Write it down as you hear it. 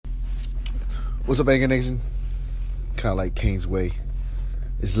What's up, Anchor Nation? Kind of like Kane's way.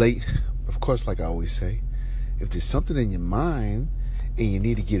 It's late. Of course, like I always say, if there's something in your mind and you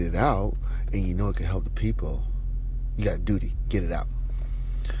need to get it out and you know it can help the people, you got a duty. Get it out.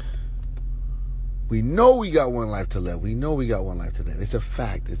 We know we got one life to live. It's a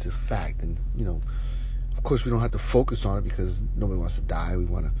fact. And, of course, we don't have to focus on it because nobody wants to die. We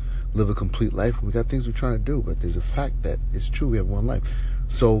want to live a complete life. We got things we're trying to do, but there's a fact that it's true. We have one life.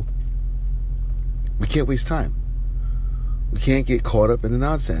 So we can't waste time. We can't get caught up in the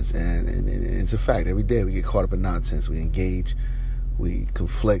nonsense. And it's a fact. Every day we get caught up in nonsense. We engage. We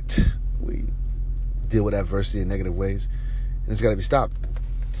conflict. We deal with adversity in negative ways. And it's got to be stopped.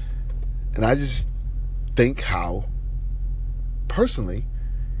 And I just think how, personally,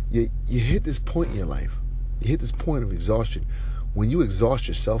 you hit this point in your life. You hit this point of exhaustion. When you exhaust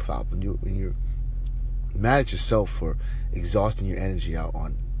yourself out, when you're mad at yourself for exhausting your energy out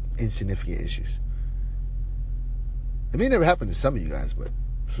on insignificant issues. It may never happen to some of you guys, but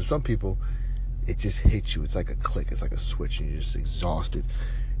for some people, it just hits you. It's like a click. It's like a switch, and you're just exhausted.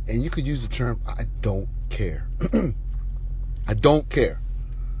 And you could use the term, I don't care. I don't care.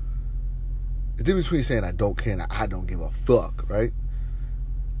 The difference between saying I don't care and I don't give a fuck, right?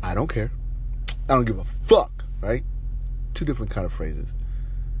 I don't care. I don't give a fuck, right? Two different kind of phrases.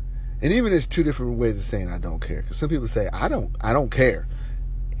 And even there's two different ways of saying I don't care. Because some people say, I don't care.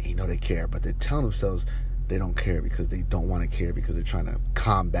 And you know they care, but they're telling themselves they don't care because they don't want to care, because they're trying to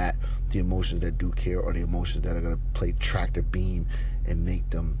combat the emotions that do care, or the emotions that are going to play tractor beam and make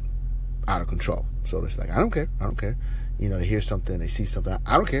them out of control. So it's like, I don't care. They hear something, they see something,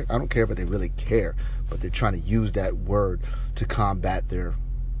 I don't care, but they really care. But they're trying to use that word to combat their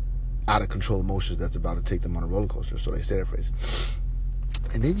out of control emotions that's about to take them on a roller coaster. So they say that phrase.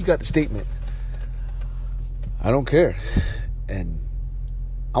 And then you got the statement, I don't care. And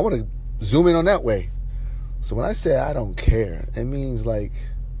I want to zoom in on that way. So when I say I don't care, it means like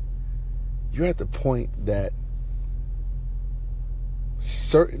you're at the point that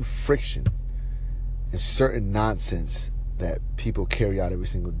certain friction and certain nonsense that people carry out every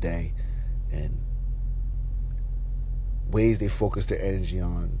single day, and ways they focus their energy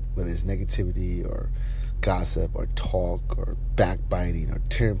on, whether it's negativity or gossip or talk or backbiting or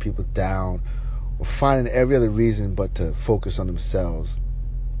tearing people down or finding every other reason but to focus on themselves,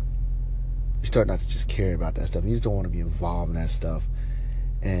 you start not to just care about that stuff. You just don't want to be involved in that stuff.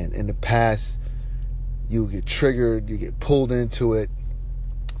 And in the past, you get triggered, you get pulled into it,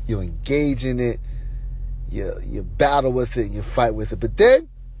 you engage in it, you battle with it, and you fight with it. But then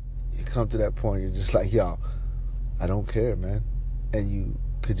you come to that point, you're just like, yo, I don't care, man. And you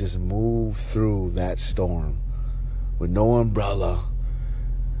could just move through that storm with no umbrella,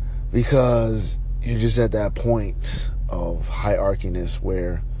 because you're just at that point of hierarchiness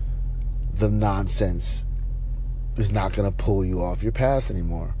where the nonsense is not going to pull you off your path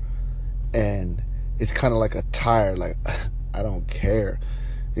anymore. And it's kind of like a tire, like, I don't care,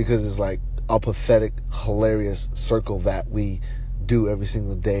 because it's like a pathetic, hilarious circle that we do every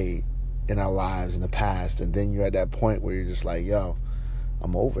single day in our lives in the past. And then you're at that point where you're just like, yo,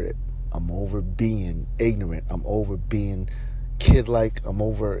 I'm over it. I'm over being ignorant. I'm over being kid-like. I'm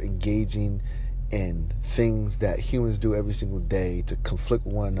over engaging in things that humans do every single day to conflict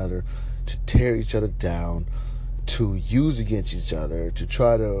with one another, to tear each other down, to use against each other, to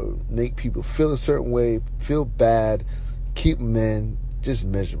try to make people feel a certain way, feel bad, keep them in, just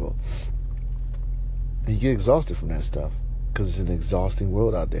miserable. And you get exhausted from that stuff because it's an exhausting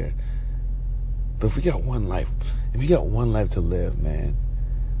world out there. But if you got one life to live, man,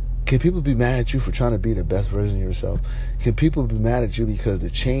 can people be mad at you for trying to be the best version of yourself? Can people be mad at you because the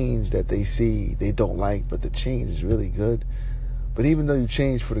change that they see, they don't like, but the change is really good? But even though you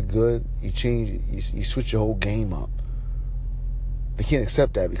change for the good, you switch your whole game up. They can't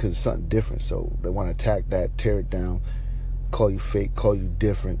accept that because it's something different. So they want to attack that, tear it down, call you fake, call you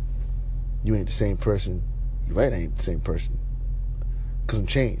different. You ain't the same person. You're right, I ain't the same person. Because I'm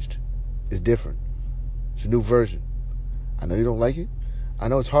changed. It's different. It's a new version. I know you don't like it. I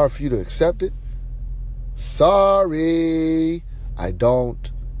know it's hard for you to accept it. Sorry. I don't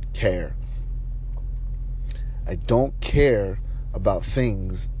care. I don't care about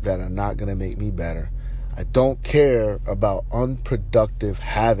things that are not going to make me better. I don't care about unproductive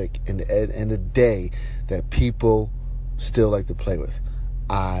havoc in the day that people still like to play with.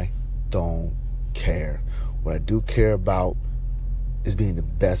 I don't care. What I do care about is being the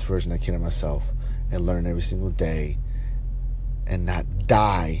best version I can of myself and learn every single day and not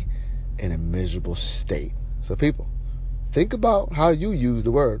die in a miserable state. So people, think about how you use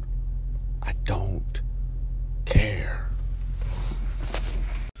the word I don't care.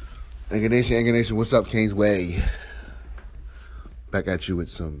 Anger Nation, what's up? Kane's Way. Back at you with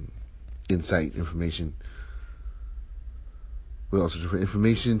some insight, information. We're also looking for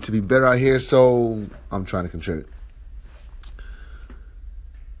information to be better out here, so I'm trying to contribute.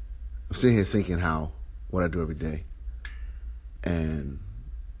 I'm sitting here thinking what I do every day. And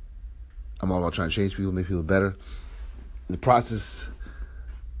I'm all about trying to change people, make people better. In the process,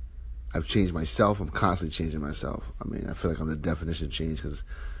 I've changed myself. I'm constantly changing myself. I mean, I feel like I'm the definition of change because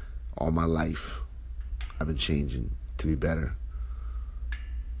all my life I've been changing to be better.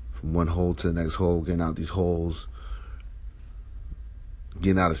 From one hole to the next hole, getting out these holes,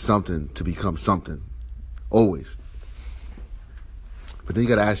 getting out of something to become something. Always. But then you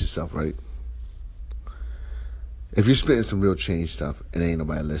got to ask yourself, right? If you're spitting some real change stuff and ain't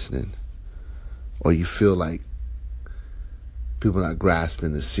nobody listening, or you feel like people are not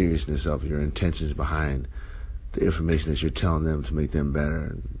grasping the seriousness of your intentions behind the information that you're telling them to make them better,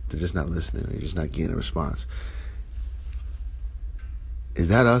 and they're just not listening, or you're just not getting a response. Is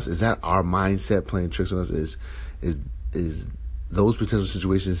that us? Is that our mindset playing tricks on us? Is those potential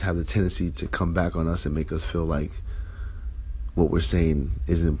situations have the tendency to come back on us and make us feel like what we're saying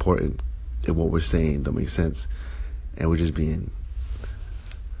isn't important and what we're saying don't make sense, and we're just being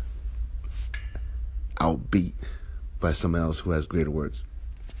outbeat by someone else who has greater words?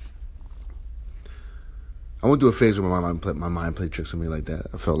 I went through a phase where my mind played tricks on me like that.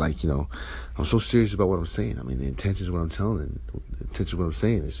 I felt like, I'm so serious about what I'm saying. I mean, the intention is what I'm telling, and the intention of what I'm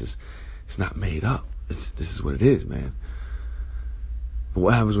saying. It's not made up. This is what it is, man. But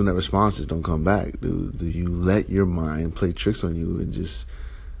what happens when that responses don't come back? Do you let your mind play tricks on you and just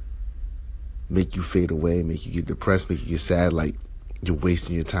make you fade away, make you get depressed, make you get sad, like you're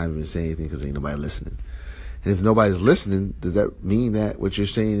wasting your time even saying anything because ain't nobody listening? And if nobody's listening, does that mean that what you're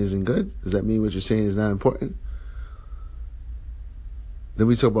saying isn't good? Does that mean what you're saying is not important? Then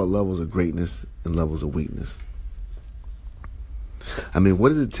we talk about levels of greatness and levels of weakness. I mean, what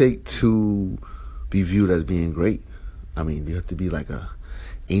does it take to be viewed as being great? I mean, do you have to be like a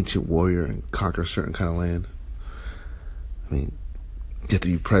ancient warrior and conquer a certain kind of land? I mean, you have to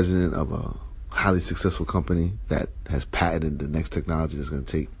be president of a highly successful company that has patented the next technology that's going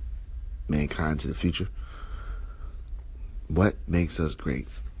to take mankind to the future. What makes us great?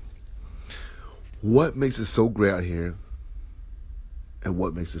 What makes us so great out here, and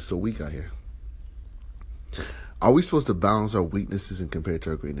what makes us so weak out here? Are we supposed to balance our weaknesses and compare it to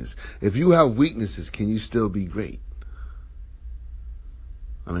our greatness? If you have weaknesses, can you still be great?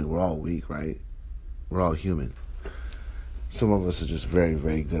 I mean, we're all weak, right? We're all human. Some of us are just very,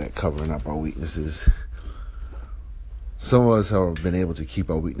 very good at covering up our weaknesses. Some of us have been able to keep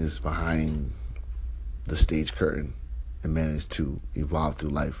our weakness behind the stage curtain and manage to evolve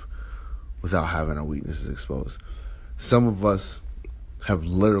through life without having our weaknesses exposed. Some of us have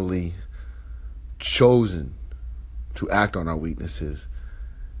literally chosen to act on our weaknesses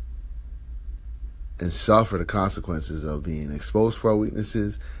and suffer the consequences of being exposed for our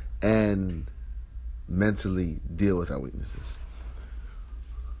weaknesses and mentally deal with our weaknesses.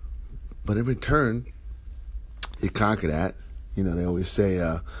 But in return, you conquer that. They always say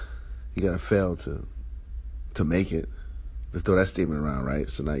you got to fail to make it. They throw that statement around, right?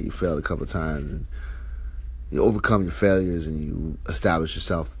 So now you failed a couple of times and you overcome your failures and you establish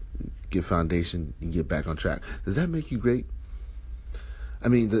yourself, get foundation, you get back on track. Does that make you great? I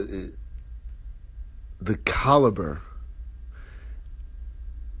mean, the caliber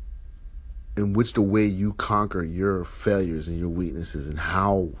in which the way you conquer your failures and your weaknesses and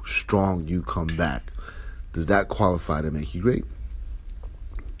how strong you come back, does that qualify to make you great?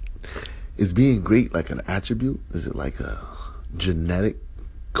 Is being great like an attribute? Is it like a genetic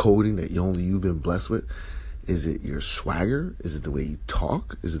coding that only you've been blessed with? Is it your swagger? Is it the way you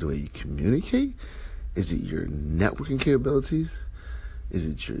talk? Is it the way you communicate? Is it your networking capabilities? Is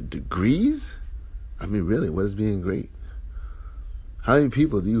it your degrees? I mean, really, what is being great? How many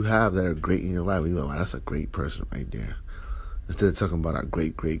people do you have that are great in your life? You're like, wow, that's a great person right there. Instead of talking about our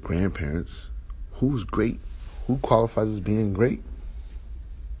great-great-grandparents, who's great? Who qualifies as being great?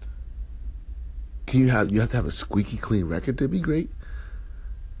 You have to have a squeaky clean record to be great?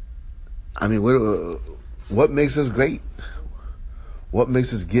 I mean, what makes us great? What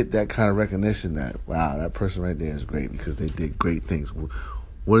makes us get that kind of recognition that, wow, that person right there is great because they did great things?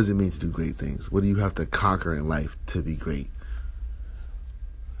 What does it mean to do great things? What do you have to conquer in life to be great?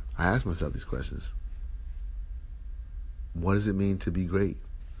 I ask myself these questions. What does it mean to be great?